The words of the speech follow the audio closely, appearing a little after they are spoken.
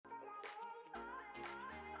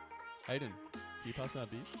Hayden, can you pass me my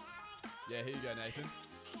beer? Yeah, here you go, Nathan.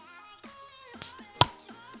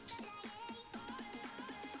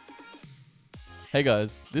 Hey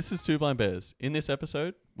guys, this is Two Blind Bears. In this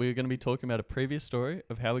episode, we're going to be talking about a previous story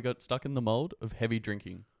of how we got stuck in the mold of heavy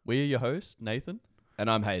drinking. We are your hosts, Nathan. And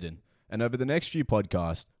I'm Hayden. And over the next few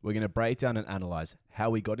podcasts, we're going to break down and analyze how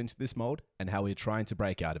we got into this mold and how we're trying to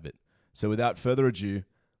break out of it. So without further ado,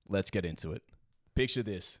 let's get into it. Picture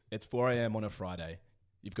this. It's 4 a.m. on a Friday.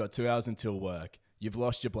 You've got 2 hours until work. You've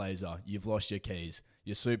lost your blazer. You've lost your keys.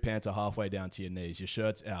 Your suit pants are halfway down to your knees. Your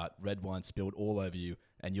shirt's out. Red wine spilled all over you.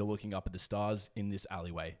 And you're looking up at the stars in this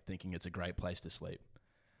alleyway, thinking it's a great place to sleep.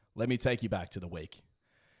 Let me take you back to the week.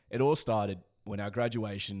 It all started when our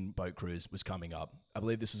graduation boat cruise was coming up. I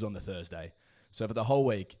believe this was on the Thursday. So for the whole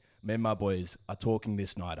week, me and my boys are talking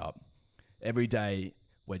this night up. Every day,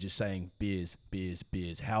 we're just saying beers, beers,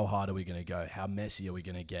 beers. How hard are we going to go? How messy are we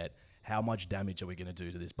going to get? How much damage are we going to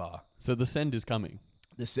do to this bar? So the send is coming.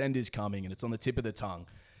 The send is coming and it's on the tip of the tongue.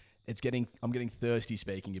 I'm getting thirsty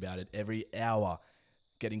speaking about it. Every hour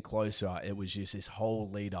getting closer, it was just this whole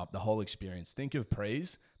lead up, the whole experience. Think of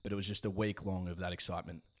Prees, but it was just a week long of that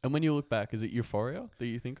excitement. And when you look back, is it euphoria that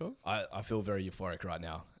you think of? I feel very euphoric right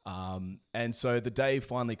now. And so the day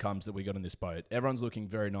finally comes that we got on this boat. Everyone's looking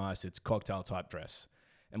very nice. It's cocktail type dress.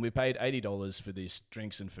 And we paid $80 for this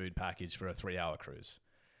drinks and food package for a 3-hour cruise.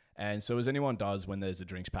 And so as anyone does when there's a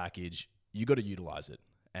drinks package, you got to utilize it.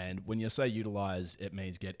 And when you say utilize, it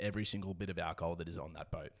means get every single bit of alcohol that is on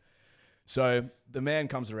that boat. So the man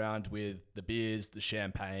comes around with the beers, the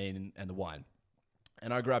champagne, and the wine.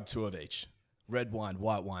 And I grab 2 of each. Red wine,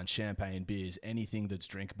 white wine, champagne, beers, anything that's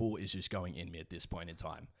drinkable is just going in me at this point in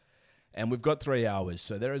time. And we've got 3 hours.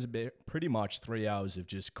 So there is pretty much 3 hours of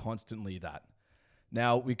just constantly that.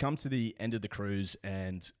 Now we come to the end of the cruise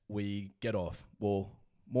and we get off. Well,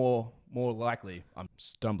 more likely I'm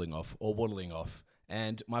stumbling off or waddling off.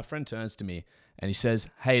 And my friend turns to me and he says,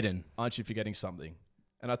 "Hayden, aren't you forgetting something?"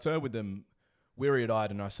 And I turn with them weary-eyed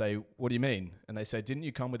and I say, "What do you mean?" And they say, "Didn't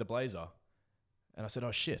you come with a blazer?" And I said,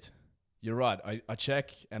 "Oh shit, you're right. I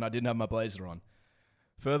check and I didn't have my blazer on."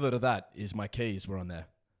 Further to that is my keys were on there,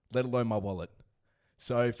 let alone my wallet.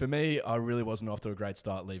 So for me, I really wasn't off to a great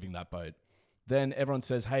start leaving that boat. Then everyone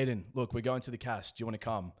says, "Hayden, look, we're going to the cast. Do you want to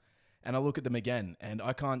come?" And I look at them again and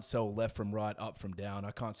I can't tell left from right, up from down. I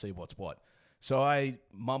can't see what's what. So I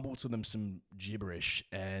mumble to them some gibberish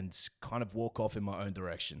and kind of walk off in my own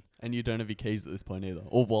direction. And you don't have your keys at this point either,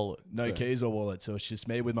 or wallet. No keys or wallet, so it's just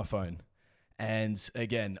me with my phone. And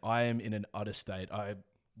again, I am in an utter state. I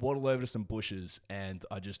waddle over to some bushes and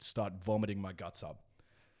I just start vomiting my guts up.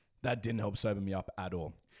 That didn't help sober me up at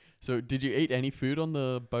all. So did you eat any food on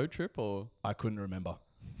the boat trip or? I couldn't remember.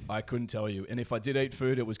 I couldn't tell you. And if I did eat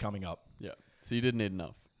food, it was coming up. Yeah. So you didn't eat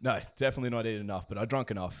enough? No, definitely not eat enough, but I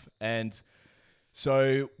drank enough. And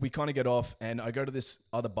so we kind of get off and I go to this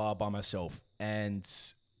other bar by myself. And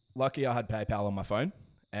lucky I had PayPal on my phone.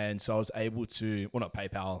 And so I was able to, well, not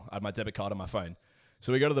PayPal, I had my debit card on my phone.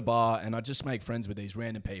 So we go to the bar and I just make friends with these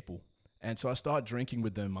random people. And so I start drinking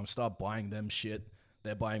with them. I start buying them shit.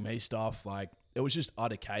 They're buying me stuff. Like, it was just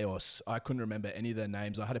utter chaos. I couldn't remember any of their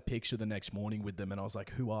names. I had a picture the next morning with them and I was like,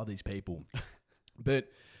 who are these people? But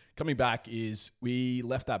coming back is we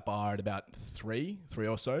left that bar at about 3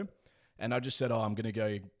 or so. And I just said, I'm going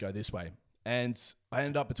to go this way. And I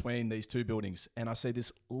ended up between these 2 buildings and I see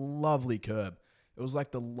this lovely curb. It was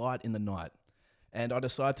like the light in the night. And I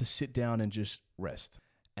decided to sit down and just rest.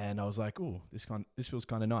 And I was like, ooh, this feels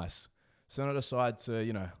kind of nice. So then I decided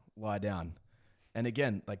to, lie down. And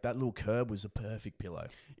again, like that little curb was a perfect pillow.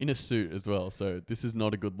 In a suit as well, so this is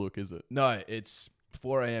not a good look, is it? No, it's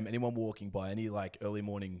 4 a.m. Anyone walking by, any like early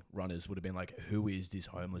morning runners would have been like, who is this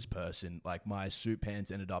homeless person? Like my suit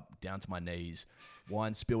pants ended up down to my knees.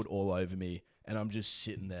 Wine spilled all over me. And I'm just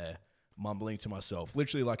sitting there mumbling to myself,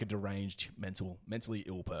 literally like a deranged, mentally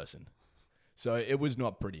ill person. So it was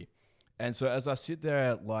not pretty. And so as I sit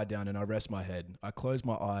there, lie down and I rest my head, I close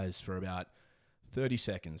my eyes for about 30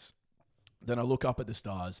 seconds. Then I look up at the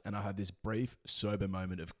stars and I have this brief, sober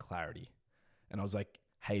moment of clarity. And I was like,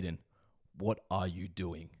 Hayden, what are you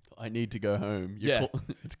doing? I need to go home. Yeah.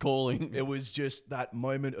 It's calling. It was just that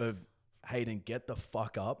moment of, Hayden, get the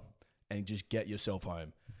fuck up and just get yourself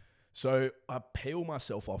home. So I peel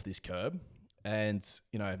myself off this curb and,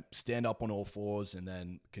 stand up on all fours and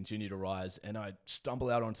then continue to rise. And I stumble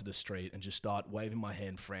out onto the street and just start waving my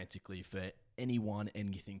hand frantically for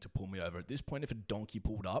anything to pull me over. At this point, if a donkey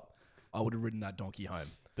pulled up, I would have ridden that donkey home.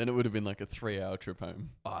 Then it would have been like a 3-hour trip home.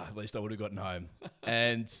 At least I would have gotten home.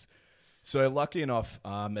 And so lucky enough,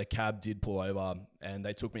 a cab did pull over and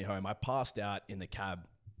they took me home. I passed out in the cab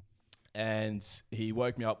And he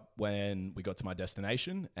woke me up when we got to my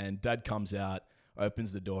destination, and Dad comes out,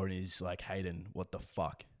 opens the door, and he's like, Hayden, what the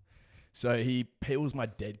fuck? So he peels my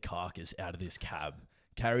dead carcass out of this cab,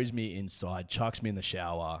 carries me inside, chucks me in the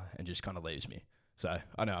shower, and just kind of leaves me. So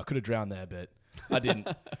I know I could have drowned there, but I didn't.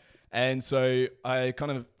 And so I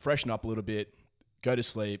kind of freshen up a little bit, go to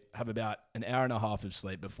sleep, have about an hour and a half of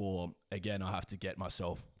sleep before, again, I have to get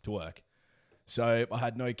myself to work. So I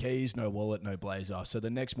had no keys, no wallet, no blazer. So the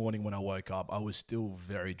next morning when I woke up, I was still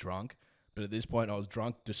very drunk. But at this point, I was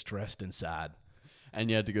drunk, distressed, and sad. And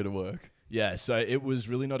you had to go to work. Yeah, so it was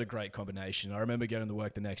really not a great combination. I remember getting to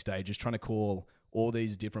work the next day, just trying to call all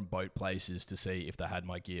these different boat places to see if they had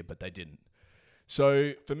my gear, but they didn't.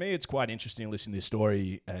 So for me, it's quite interesting listening to this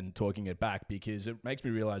story and talking it back, because it makes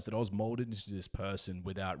me realize that I was molded into this person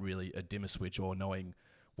without really a dimmer switch or knowing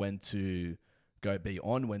when to go be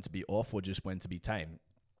on, when to be off, or just when to be tame.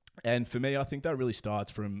 And for me, I think that really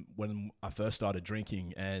starts from when I first started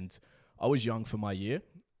drinking, and I was young for my year.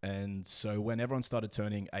 And so when everyone started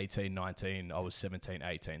turning 18, 19, I was 17,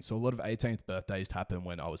 18. So a lot of 18th birthdays happened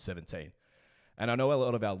when I was 17. And I know a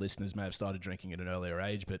lot of our listeners may have started drinking at an earlier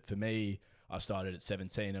age, but for me, I started at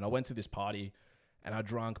 17, and I went to this party and I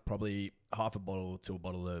drank probably half a bottle to a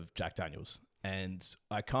bottle of Jack Daniels. And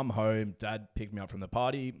I come home, Dad picked me up from the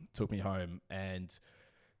party, took me home, and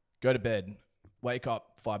go to bed, wake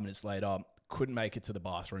up 5 minutes later, couldn't make it to the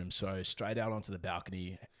bathroom. So straight out onto the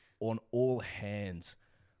balcony on all hands,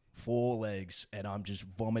 4 legs, and I'm just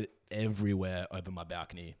vomit everywhere over my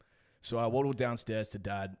balcony. So I waddled downstairs to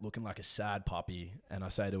Dad looking like a sad puppy, and I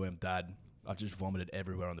say to him, Dad, I've just vomited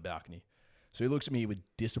everywhere on the balcony. So he looks at me with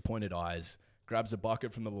disappointed eyes, grabs a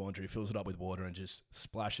bucket from the laundry, fills it up with water, and just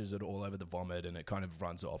splashes it all over the vomit, and it kind of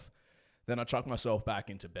runs off. Then I chuck myself back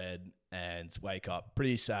into bed and wake up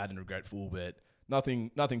pretty sad and regretful, but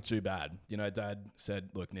nothing too bad. You know, Dad said,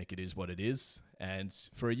 look, Nick, it is what it is. And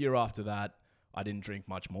for a year after that, I didn't drink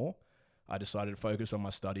much more. I decided to focus on my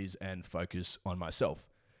studies and focus on myself.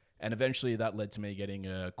 And eventually that led to me getting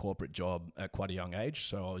a corporate job at quite a young age.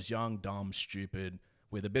 So I was young, dumb, stupid,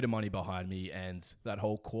 with a bit of money behind me, and that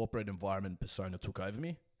whole corporate environment persona took over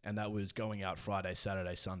me. And that was going out Friday,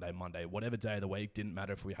 Saturday, Sunday, Monday, whatever day of the week, didn't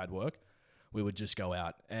matter if we had work, we would just go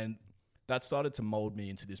out. And that started to mold me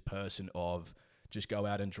into this person of just go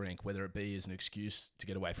out and drink, whether it be as an excuse to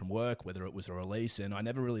get away from work, whether it was a release. And I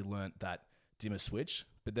never really learnt that dimmer switch.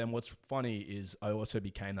 But then what's funny is I also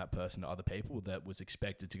became that person to other people that was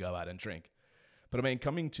expected to go out and drink. But I mean,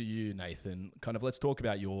 coming to you, Nathan, kind of let's talk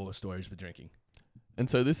about your stories with drinking. And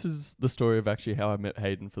so this is the story of actually how I met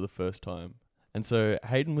Hayden for the first time. And so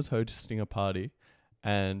Hayden was hosting a party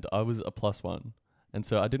and I was a +1. And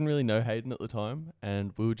so I didn't really know Hayden at the time,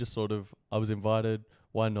 and we were just sort of, I was invited,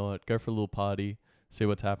 why not, go for a little party, see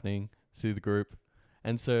what's happening, see the group.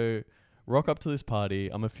 And so rock up to this party,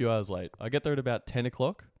 I'm a few hours late. I get there at about 10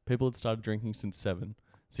 o'clock. People had started drinking since 7.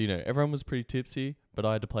 So, you know, everyone was pretty tipsy, but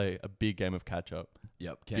I had to play a big game of catch up.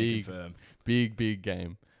 Yep, can confirm. Big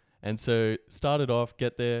game. And so started off,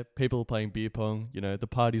 get there, people are playing beer pong, you know, the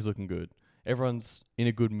party's looking good. Everyone's in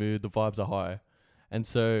a good mood, the vibes are high. And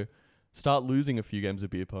so start losing a few games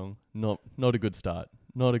of beer pong. Not a good start.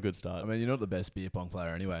 Not a good start. I mean, you're not the best beer pong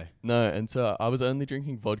player anyway. No, and so I was only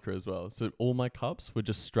drinking vodka as well. So all my cups were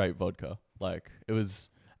just straight vodka. Like, it was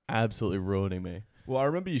absolutely ruining me. Well, I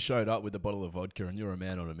remember you showed up with a bottle of vodka and you're a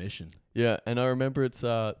man on a mission. Yeah, and I remember it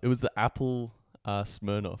was the Apple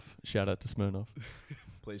Smirnoff. Shout out to Smirnoff.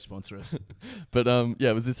 Please sponsor us. But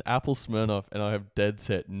yeah, it was this Apple Smirnoff, and I have dead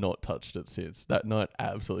set not touched it since. That night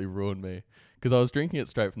absolutely ruined me because I was drinking it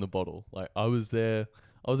straight from the bottle. Like, I was there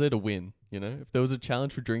to win, you know? If there was a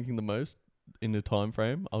challenge for drinking the most in a time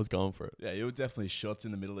frame, I was going for it. Yeah, you were definitely shots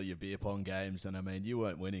in the middle of your beer pong games, and I mean, you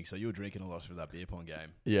weren't winning, so you were drinking a lot for that beer pong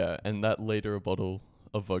game. Yeah, and that liter of bottle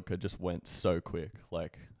of vodka just went so quick,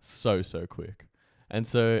 like so quick. And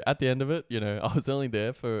so at the end of it, you know, I was only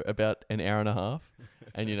there for about an hour and a half,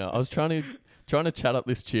 and you know, I was trying to chat up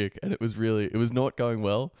this chick, and it was not going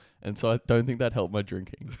well, and so I don't think that helped my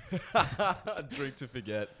drinking. Drink to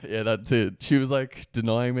forget. Yeah, that's it. She was like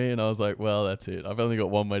denying me, and I was like, well, that's it. I've only got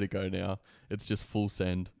one way to go now. It's just full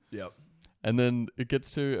send. Yep. And then it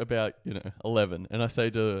gets to about, 11, and I say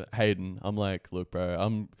to Hayden, I'm like, look, bro,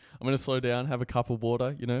 I'm going to slow down, have a cup of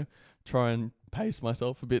water, try and pace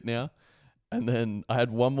myself a bit now. And then I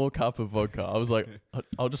had one more cup of vodka. I was like,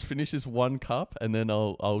 I'll just finish this one cup and then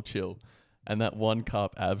I'll chill. And that one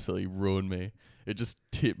cup absolutely ruined me. It just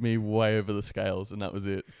tipped me way over the scales, and that was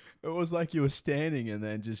it. It was like you were standing and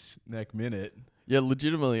then just next minute. Yeah,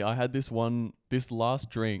 legitimately, I had this last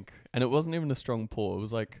drink, and it wasn't even a strong pour. It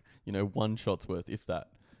was like, one shot's worth, if that.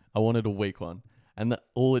 I wanted a weak one. And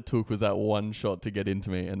all it took was that one shot to get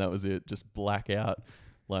into me, and that was it. Just blackout.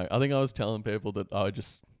 Like, I think I was telling people that I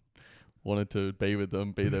just wanted to be with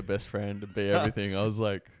them, be their best friend, and be everything. I was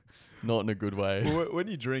like, not in a good way. Well, when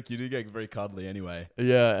you drink, you do get very cuddly anyway.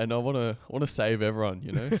 Yeah, and I want to save everyone,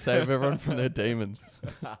 save everyone from their demons.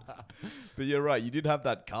 But you're right. You did have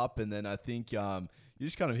that cup, and then I think you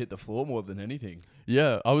just kind of hit the floor more than anything.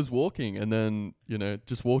 Yeah, I was walking, and then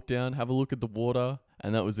just walk down, have a look at the water,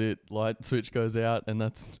 and that was it. Light switch goes out, and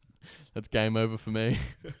that's game over for me.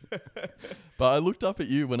 But I looked up at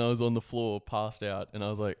you when I was on the floor, passed out, and I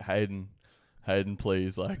was like, Hayden,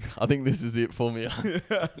 please, like, I think this is it for me.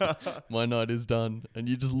 My night is done. And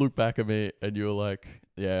you just look back at me, and you were like,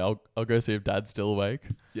 yeah, I'll go see if Dad's still awake.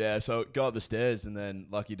 Yeah, so go up the stairs, and then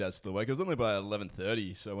lucky Dad's still awake. It was only by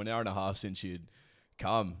 11:30, so an hour and a half since you'd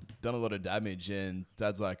come, done a lot of damage, and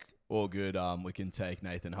Dad's like, all good, we can take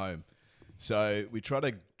Nathan home. So we try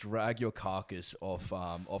to drag your carcass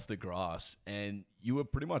off the grass, and you were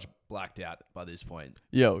pretty much blacked out by this point.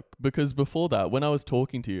 Yeah, because before that, when I was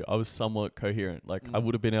talking to you, I was somewhat coherent. Like, I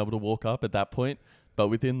would have been able to walk up at that point, but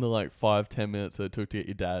within the 5-10 minutes that it took to get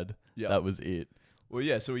your dad, that was it. Well,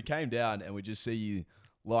 yeah, so we came down, and we just see you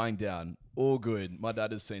lying down, all good. My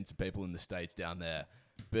dad has seen some people in the States down there,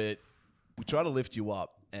 but we try to lift you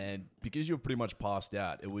up, and because you were pretty much passed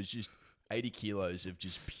out, it was just 80 kilos of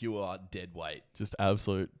just pure dead weight. Just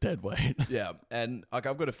absolute dead weight. Yeah. And I've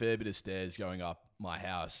got a fair bit of stairs going up my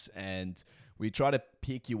house, and we try to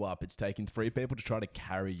pick you up. It's taking 3 people to try to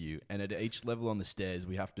carry you. And at each level on the stairs,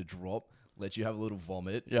 we have to drop, let you have a little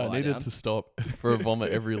vomit. Yeah, I needed to stop for a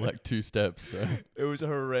vomit every 2 steps. So. It was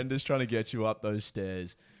horrendous trying to get you up those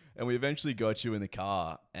stairs. And we eventually got you in the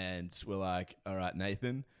car, and we're like, all right,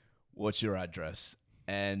 Nathan, what's your address?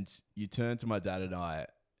 And you turn to my dad and I,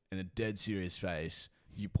 in a dead serious face,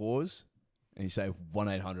 you pause and you say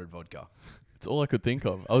 1-800-VODKA. It's all I could think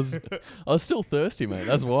of. I was still thirsty, mate.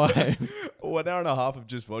 That's why. 1 hour and a half of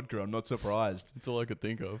just vodka. I'm not surprised. That's all I could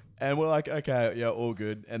think of. And we're like, okay, yeah, all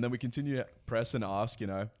good. And then we continue to press and ask,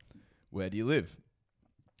 where do you live?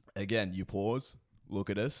 Again, you pause, look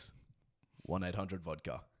at us,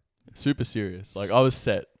 1-800-VODKA. Super serious. Like, I was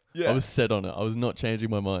set. Yeah. I was set on it. I was not changing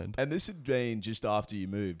my mind. And this had been just after you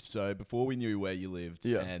moved. So before we knew where you lived,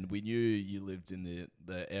 Yeah. and we knew you lived in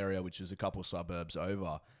the area, which was a couple suburbs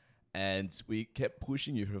over. And we kept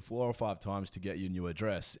pushing you for 4 or 5 times to get your new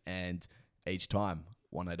address. And each time,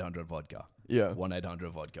 1-800-VODKA. Yeah.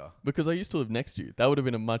 1-800-VODKA. Because I used to live next to you. That would have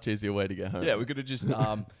been a much easier way to get home. Yeah, we could have just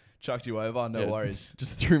chucked you over. No worries.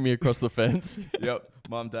 Just threw me across the fence. Yep.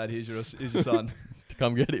 Mum, Dad, here's your son. To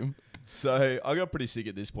come get him. So I got pretty sick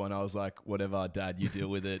at this point. I was like, whatever, Dad, you deal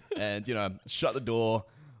with it. And, shut the door,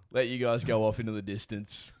 let you guys go off into the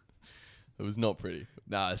distance. It was not pretty.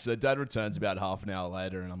 Nah, so Dad returns about half an hour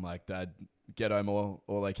later, and I'm like, Dad, get home all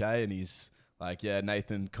okay? And he's like, yeah,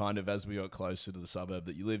 Nathan, kind of, as we got closer to the suburb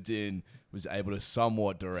that you lived in, was able to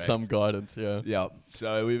somewhat direct. Some guidance, yeah. Yeah.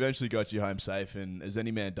 So we eventually got you home safe, and as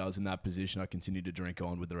any man does in that position, I continued to drink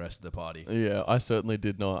on with the rest of the party. Yeah, I certainly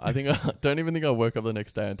did not. I think I don't even think I woke up the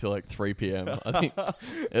next day until 3 p.m. I think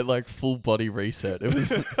it full body reset. It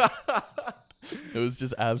was it was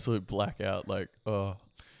just absolute blackout. Oh.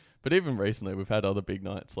 But even recently, we've had other big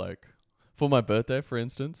nights. For my birthday, for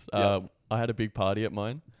instance, I had a big party at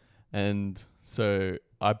mine, and so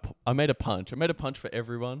I made a punch. I made a punch for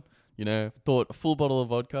everyone. Thought a full bottle of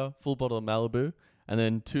vodka, full bottle of Malibu, and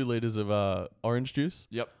then 2 liters of orange juice.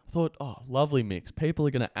 Yep. I thought, lovely mix. People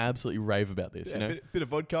are going to absolutely rave about this. Yeah, bit of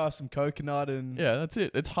vodka, some coconut, and yeah, that's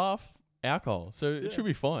it. It's half alcohol, so it should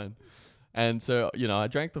be fine. And so, I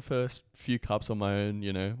drank the first few cups on my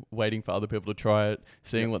own, waiting for other people to try it,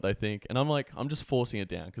 seeing what they think. And I'm like, I'm just forcing it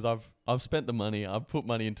down because I've spent the money, I've put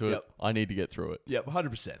money into it. I need to get through it. Yep,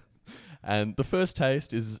 100%. And the first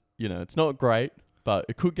taste is, it's not great, but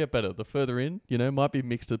it could get better. The further in, might be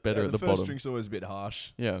mixed it better at the bottom. The first drink's always a bit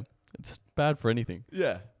harsh. Yeah, it's bad for anything.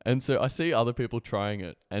 Yeah. And so I see other people trying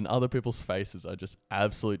it, and other people's faces are just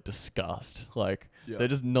absolute disgust. They're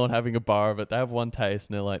just not having a bar of it. They have one taste,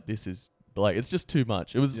 and they're like, this is... it's just too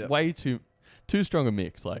much. It was way too strong a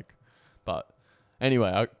mix. But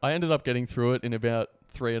anyway, I ended up getting through it in about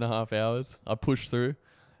 3.5 hours. I pushed through,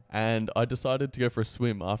 and I decided to go for a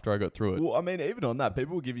swim after I got through it. Well, I mean, even on that,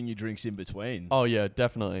 people were giving you drinks in between. Oh yeah,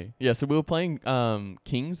 definitely. Yeah, so we were playing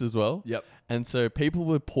Kings as well. Yep. And so people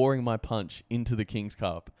were pouring my punch into the Kings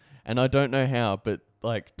Cup, and I don't know how, but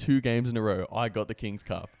 2 games in a row, I got the Kings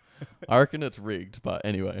Cup. I reckon it's rigged, but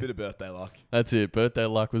anyway. Bit of birthday luck. That's it. Birthday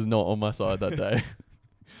luck was not on my side that day.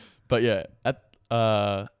 But yeah,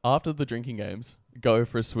 after the drinking games, go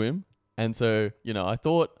for a swim. And so, I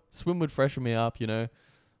thought swim would freshen me up,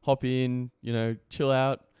 hop in, chill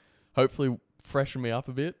out, hopefully freshen me up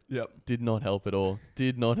a bit. Yep. Did not help at all.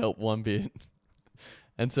 Did not help one bit.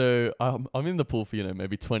 And so I'm in the pool for,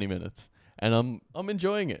 maybe 20 minutes and I'm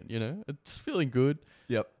enjoying it, it's feeling good.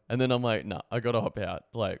 Yep. And then I'm like, nah, I got to hop out.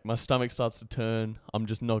 Like my stomach starts to turn. I'm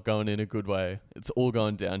just not going in a good way. It's all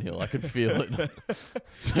going downhill. I can feel it.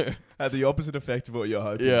 So had the opposite effect of what you're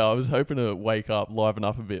hoping. yeah, I was hoping to wake up, liven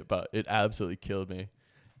up a bit, but it absolutely killed me.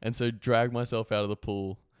 And so dragged myself out of the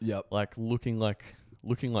pool, Yep. like looking like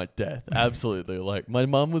death. Absolutely. Like my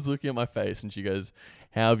mum was looking at my face and she goes,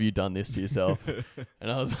 how have you done this to yourself?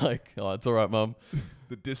 And I was like, oh, it's all right, Mum.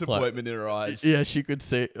 The disappointment in her eyes. Yeah, she could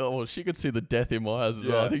see the death in my eyes as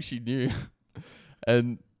well. Yeah. I think she knew.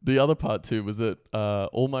 And the other part too was that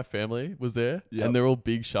all my family was there, Yep. and they're all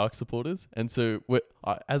big Shark supporters. And so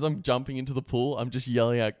as I'm jumping into the pool, I'm just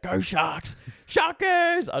yelling out, "Go Sharks!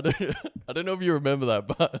 Sharkies!" I don't know if you remember that,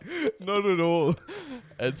 but Not at all.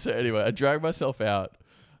 and so anyway, I drag myself out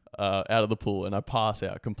of the pool and I pass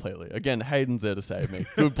out completely. Again, Hayden's there to save me.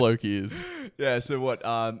 Good bloke he is. Yeah, so what,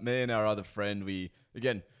 me and our other friend, we,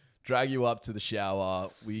 again, drag you up to the shower,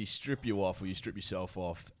 we strip you off, or you strip yourself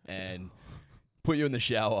off, and put you in the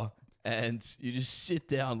shower, and you just sit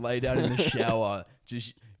down, lay down in the shower,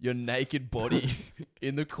 just your naked body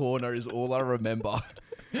in the corner is all I remember.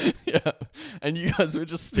 Yeah, and you guys were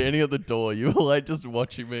just standing at the door. You were like just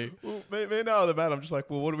watching me. Well, me and our other man, I'm just like,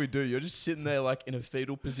 well, what do we do? You're just sitting there like in a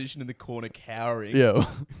fetal position in the corner, cowering. Yeah.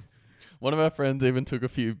 One of our friends even took a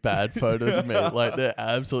few bad photos of me. Like, they're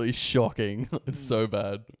absolutely shocking. It's so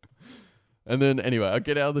bad. And then, anyway, I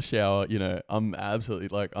get out of the shower. I'm absolutely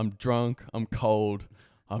like, I'm drunk. I'm cold.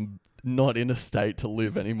 I'm not in a state to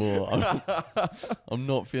live anymore. I'm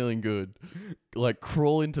not feeling good. Like,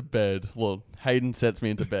 crawl into bed. Well, Hayden sets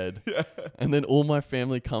me into bed. Yeah. And then all my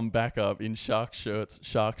family come back up in Sharks shirts,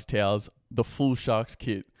 Sharks towels, the full Sharks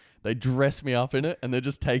kit. They dress me up in it, and they're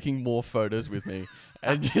just taking more photos with me.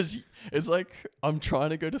 And it's like I'm trying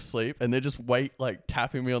to go to sleep, and they're just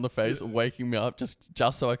tapping me on the face and waking me up just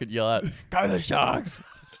so I could yell out, "Go the Sharks!"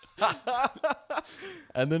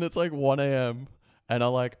 And then it's like 1 a.m. and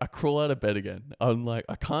I crawl out of bed again. I'm like,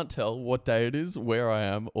 I can't tell what day it is, where I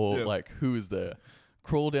am, or who is there.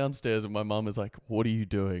 Crawl downstairs, and my mum is like, "What are you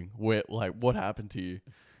doing? What happened to you?"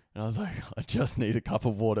 And I was like, I just need a cup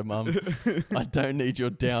of water, Mum. I don't need your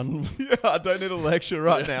down. Yeah, I don't need a lecture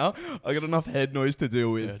right now. I got enough head noise to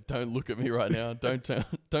deal with. Yeah, don't look at me right now. Don't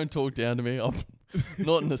talk down to me. I'm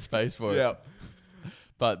not in the space for it. Yeah.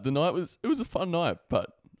 But the night was a fun night.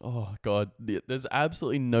 But oh god, there's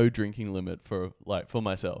absolutely no drinking limit for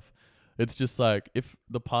myself. It's just like if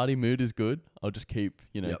the party mood is good, I'll just keep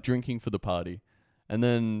drinking for the party, and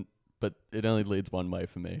then but it only leads one way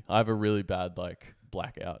for me. I have a really bad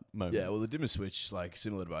blackout moment. Yeah, well, the dimmer switch,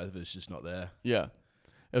 similar to both of us, just not there. Yeah.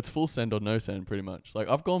 It's full send or no send pretty much.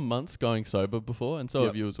 I've gone months going sober before, and so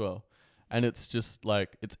have you as well. And it's just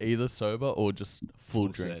it's either sober or just full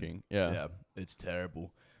drinking. Yeah, it's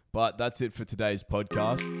terrible. But that's it for today's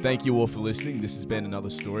podcast. Thank you all for listening. This has been another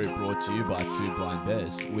story brought to you by Two Blind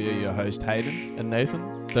Bears. We are your host, Hayden. And Nathan.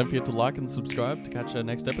 Don't forget to like and subscribe to catch our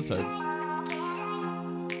next episode.